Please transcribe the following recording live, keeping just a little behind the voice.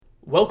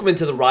Welcome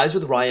into the Rise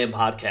with Ryan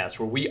podcast,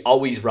 where we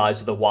always rise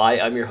with a Y.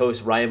 I'm your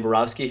host, Ryan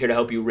Borowski, here to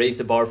help you raise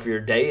the bar for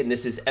your day, and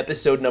this is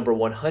episode number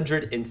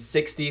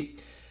 160.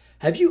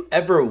 Have you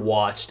ever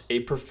watched a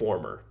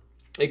performer?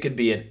 It could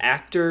be an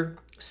actor,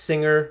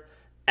 singer,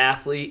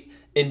 athlete,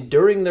 and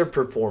during their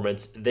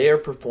performance, they are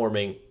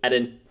performing at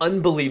an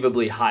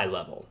unbelievably high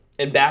level.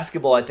 In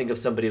basketball, I think of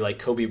somebody like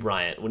Kobe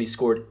Bryant when he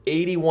scored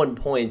 81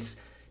 points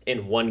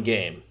in one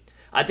game.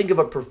 I think of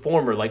a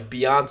performer like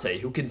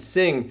Beyonce who can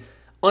sing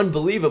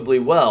unbelievably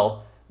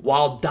well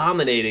while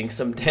dominating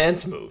some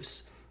dance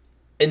moves.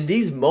 In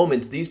these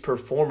moments, these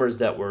performers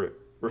that we're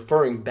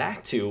referring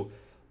back to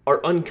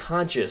are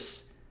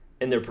unconscious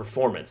in their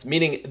performance,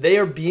 meaning they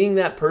are being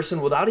that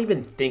person without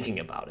even thinking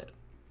about it.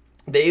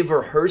 They've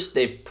rehearsed,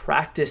 they've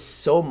practiced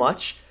so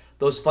much,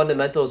 those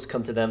fundamentals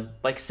come to them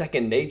like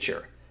second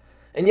nature.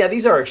 And yeah,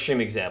 these are extreme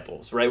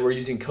examples, right? We're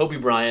using Kobe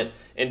Bryant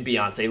and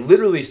Beyonce,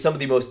 literally some of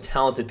the most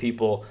talented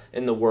people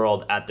in the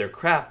world at their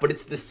craft, but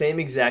it's the same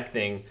exact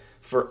thing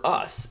for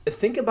us.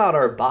 Think about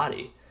our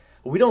body.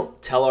 We don't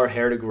tell our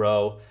hair to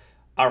grow,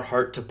 our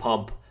heart to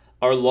pump,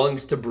 our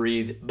lungs to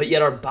breathe, but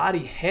yet our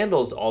body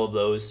handles all of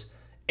those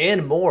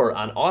and more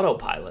on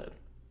autopilot.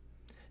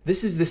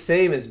 This is the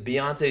same as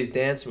Beyonce's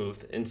dance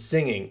move and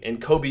singing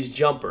and Kobe's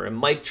jumper and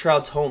Mike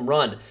Trout's home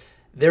run.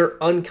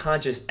 They're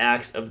unconscious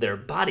acts of their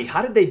body.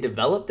 How did they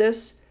develop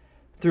this?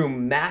 Through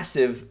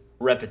massive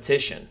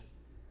repetition.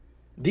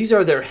 These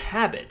are their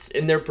habits,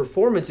 and their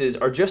performances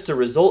are just a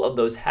result of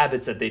those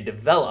habits that they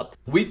developed.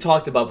 We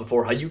talked about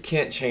before how you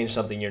can't change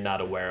something you're not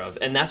aware of,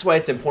 and that's why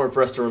it's important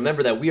for us to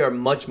remember that we are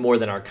much more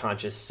than our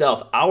conscious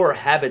self. Our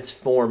habits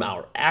form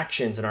our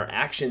actions, and our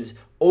actions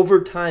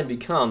over time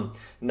become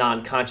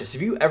non-conscious.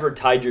 Have you ever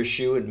tied your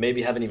shoe and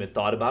maybe haven't even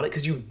thought about it?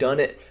 Because you've done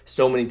it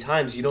so many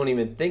times you don't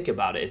even think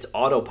about it. It's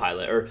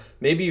autopilot. Or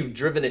maybe you've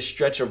driven a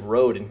stretch of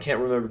road and can't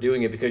remember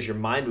doing it because your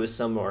mind was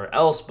somewhere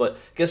else. But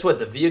guess what?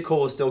 The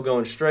vehicle was still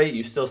going straight.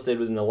 You still stayed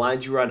within the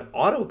lines. You were on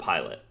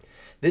autopilot.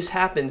 This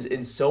happens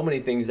in so many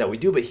things that we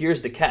do, but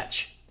here's the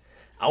catch.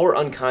 Our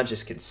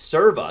unconscious can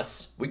serve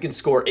us. We can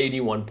score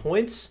 81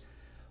 points,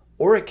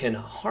 or it can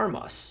harm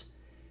us.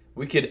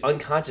 We could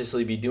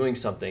unconsciously be doing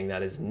something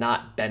that is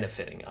not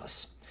benefiting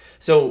us.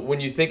 So when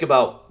you think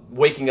about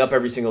waking up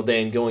every single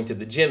day and going to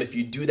the gym, if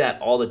you do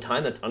that all the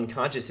time, that's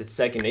unconscious, it's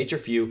second nature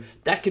for you,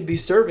 that could be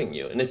serving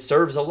you. And it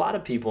serves a lot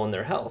of people in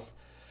their health.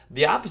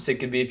 The opposite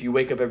could be if you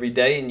wake up every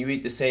day and you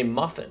eat the same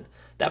muffin.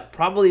 That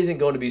probably isn't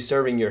going to be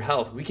serving your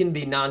health. We can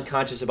be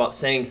non-conscious about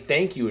saying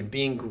thank you and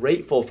being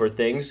grateful for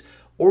things,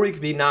 or we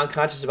could be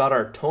non-conscious about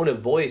our tone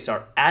of voice,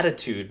 our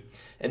attitude,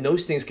 and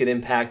those things could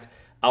impact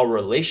our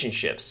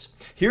relationships.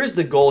 Here's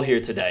the goal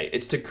here today.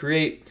 It's to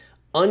create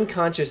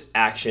unconscious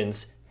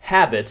actions,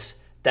 habits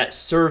that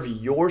serve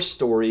your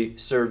story,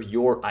 serve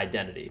your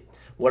identity.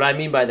 What I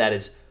mean by that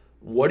is,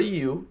 what are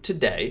you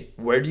today?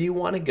 Where do you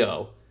want to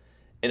go?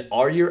 And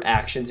are your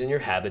actions and your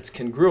habits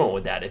congruent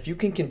with that? If you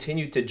can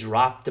continue to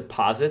drop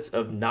deposits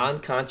of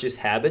non-conscious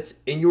habits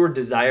in your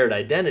desired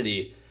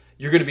identity,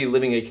 you're going to be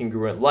living a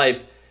congruent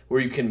life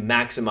where you can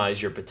maximize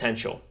your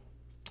potential.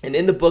 And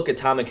in the book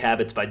Atomic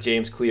Habits by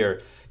James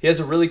Clear, he has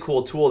a really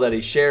cool tool that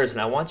he shares, and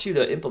I want you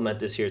to implement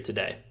this here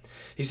today.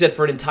 He said,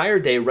 for an entire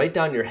day, write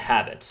down your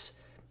habits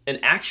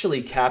and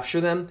actually capture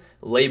them,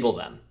 label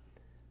them.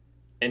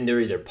 And they're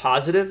either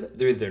positive,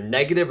 they're either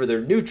negative, or they're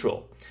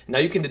neutral. Now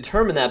you can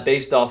determine that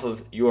based off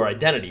of your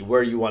identity,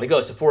 where you want to go.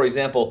 So for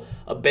example,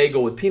 a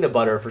bagel with peanut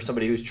butter for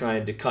somebody who's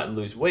trying to cut and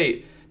lose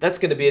weight, that's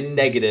going to be a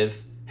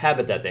negative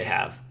habit that they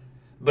have.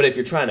 But if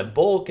you're trying to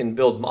bulk and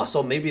build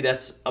muscle, maybe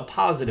that's a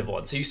positive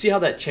one. So you see how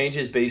that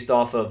changes based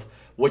off of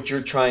what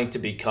you're trying to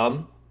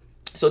become?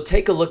 So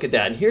take a look at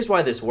that. And here's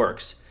why this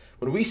works.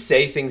 When we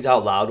say things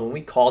out loud, when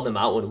we call them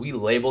out, when we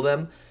label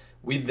them,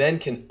 we then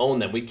can own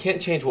them. We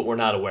can't change what we're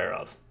not aware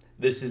of.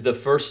 This is the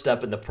first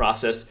step in the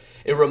process.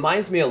 It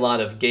reminds me a lot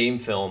of game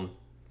film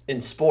in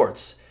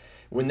sports.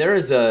 When there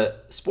is a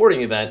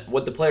sporting event,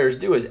 what the players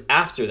do is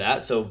after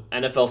that, so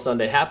NFL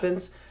Sunday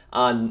happens,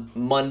 on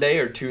Monday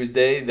or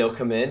Tuesday, they'll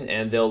come in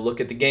and they'll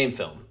look at the game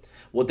film.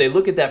 What they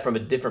look at that from a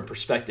different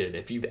perspective.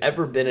 If you've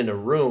ever been in a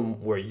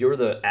room where you're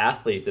the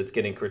athlete that's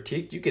getting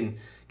critiqued, you can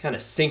kind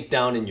of sink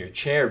down in your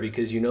chair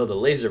because you know the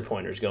laser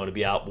pointer is going to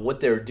be out. But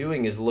what they're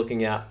doing is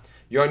looking at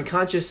your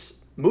unconscious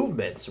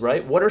movements,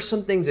 right? What are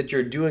some things that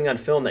you're doing on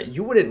film that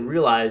you wouldn't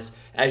realize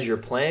as you're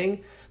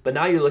playing, but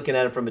now you're looking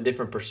at it from a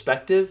different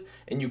perspective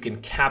and you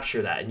can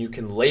capture that and you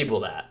can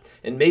label that.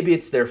 And maybe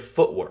it's their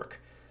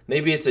footwork.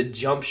 Maybe it's a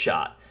jump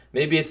shot.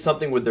 Maybe it's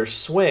something with their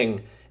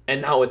swing.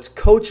 And now it's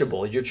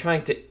coachable. You're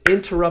trying to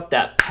interrupt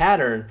that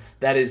pattern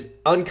that is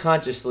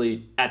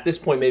unconsciously, at this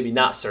point, maybe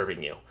not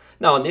serving you.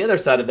 Now, on the other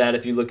side of that,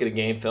 if you look at a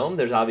game film,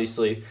 there's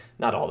obviously,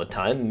 not all the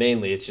time,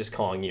 mainly it's just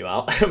calling you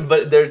out,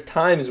 but there are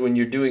times when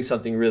you're doing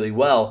something really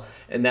well,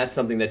 and that's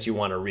something that you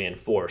want to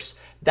reinforce.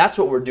 That's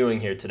what we're doing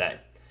here today.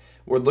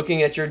 We're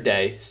looking at your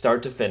day,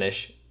 start to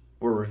finish.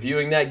 We're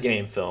reviewing that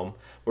game film.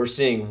 We're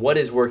seeing what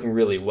is working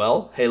really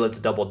well. Hey, let's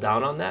double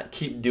down on that.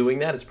 Keep doing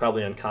that. It's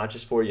probably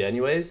unconscious for you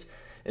anyways.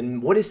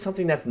 And what is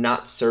something that's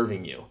not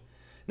serving you?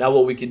 Now,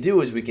 what we can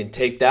do is we can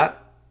take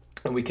that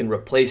and we can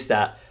replace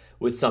that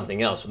with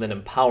something else, with an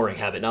empowering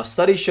habit. Now,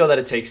 studies show that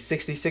it takes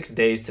 66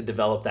 days to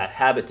develop that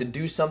habit, to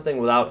do something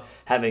without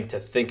having to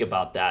think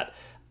about that.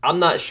 I'm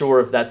not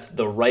sure if that's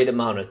the right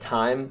amount of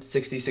time.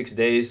 66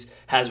 days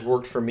has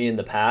worked for me in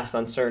the past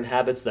on certain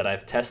habits that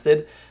I've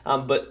tested,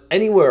 but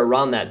anywhere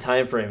around that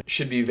time frame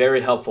should be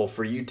very helpful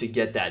for you to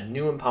get that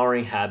new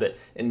empowering habit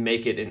and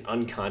make it an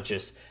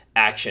unconscious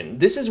action.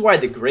 This is why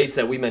the greats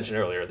that we mentioned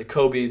earlier, the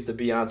Kobe's, the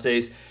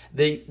Beyoncé's,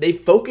 they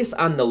focus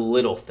on the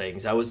little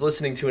things. I was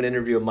listening to an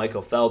interview of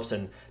Michael Phelps,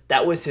 and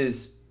that was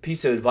his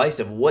piece of advice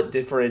of what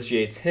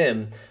differentiates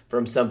him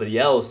from somebody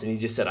else. And he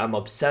just said, I'm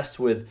obsessed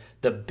with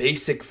the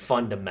basic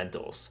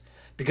fundamentals,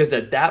 because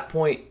at that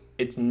point,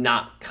 it's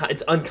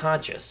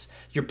unconscious.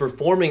 You're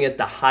performing at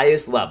the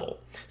highest level.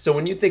 So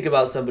when you think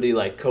about somebody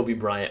like Kobe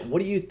Bryant,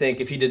 what do you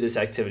think if he did this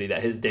activity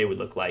that his day would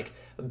look like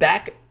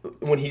back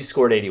when he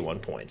scored 81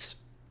 points?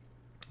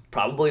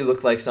 Probably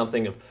looked like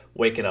something of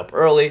waking up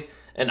early.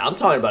 And I'm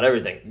talking about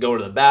everything. Going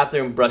to the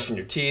bathroom, brushing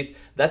your teeth.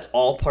 That's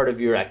all part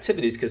of your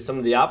activities, because some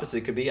of the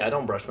opposite could be I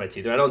don't brush my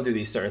teeth or I don't do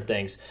these certain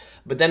things.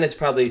 But then it's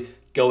probably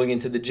going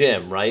into the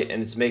gym, right?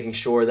 And it's making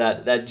sure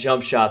that that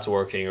jump shot's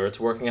working, or it's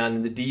working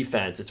on the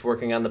defense, it's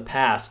working on the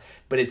pass,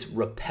 but it's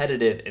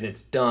repetitive and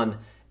it's done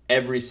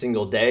every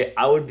single day.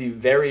 I would be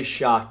very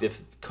shocked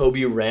if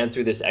Kobe ran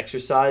through this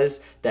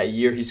exercise that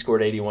year he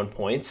scored 81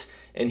 points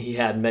and he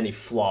had many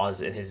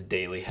flaws in his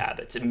daily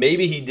habits. And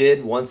maybe he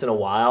did once in a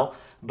while,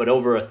 but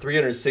over a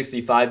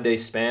 365-day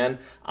span,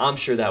 I'm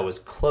sure that was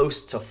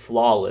close to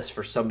flawless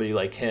for somebody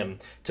like him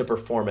to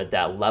perform at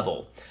that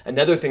level.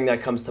 Another thing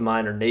that comes to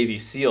mind are Navy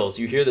SEALs.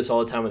 You hear this all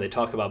the time when they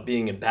talk about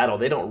being in battle.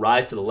 They don't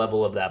rise to the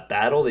level of that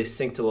battle. They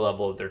sink to the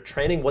level of their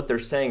training. What they're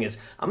saying is,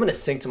 I'm going to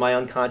sink to my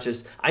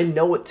unconscious. I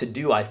know what to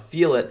do. I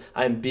feel it.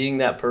 I'm being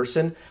that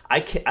person.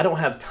 I don't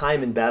have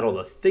time in battle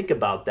to think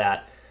about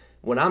that.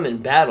 When I'm in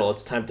battle,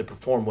 it's time to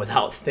perform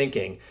without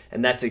thinking.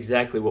 And that's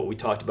exactly what we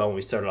talked about when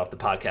we started off the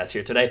podcast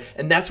here today.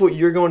 And that's what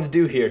you're going to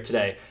do here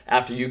today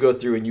after you go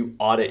through and you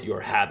audit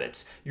your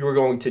habits. You're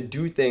going to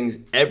do things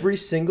every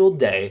single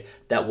day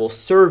that will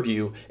serve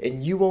you,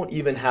 and you won't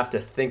even have to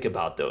think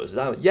about those.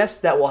 Now, yes,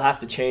 that will have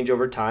to change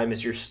over time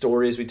as your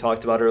story, as we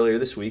talked about earlier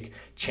this week,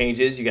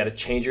 changes. You got to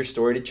change your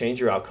story to change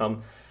your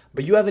outcome.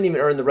 But you haven't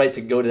even earned the right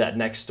to go to that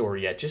next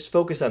story yet. Just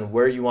focus on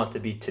where you want to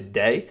be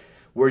today,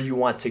 where you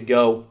want to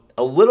go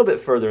a little bit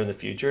further in the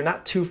future,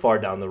 not too far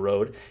down the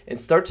road, and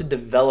start to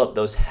develop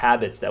those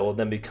habits that will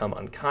then become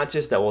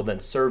unconscious, that will then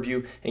serve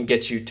you and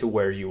get you to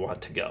where you want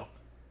to go.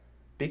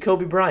 Be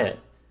Kobe Bryant,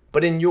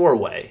 but in your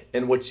way,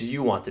 in what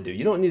you want to do.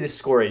 You don't need to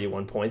score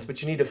 81 points,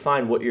 but you need to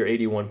find what your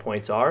 81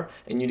 points are,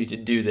 and you need to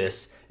do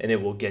this, and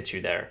it will get you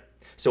there.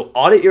 So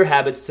audit your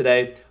habits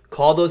today.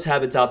 Call those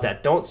habits out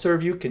that don't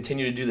serve you.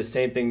 Continue to do the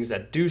same things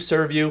that do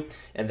serve you,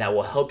 and that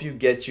will help you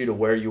get you to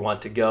where you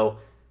want to go.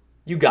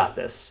 You got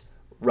this.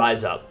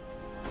 Rise up.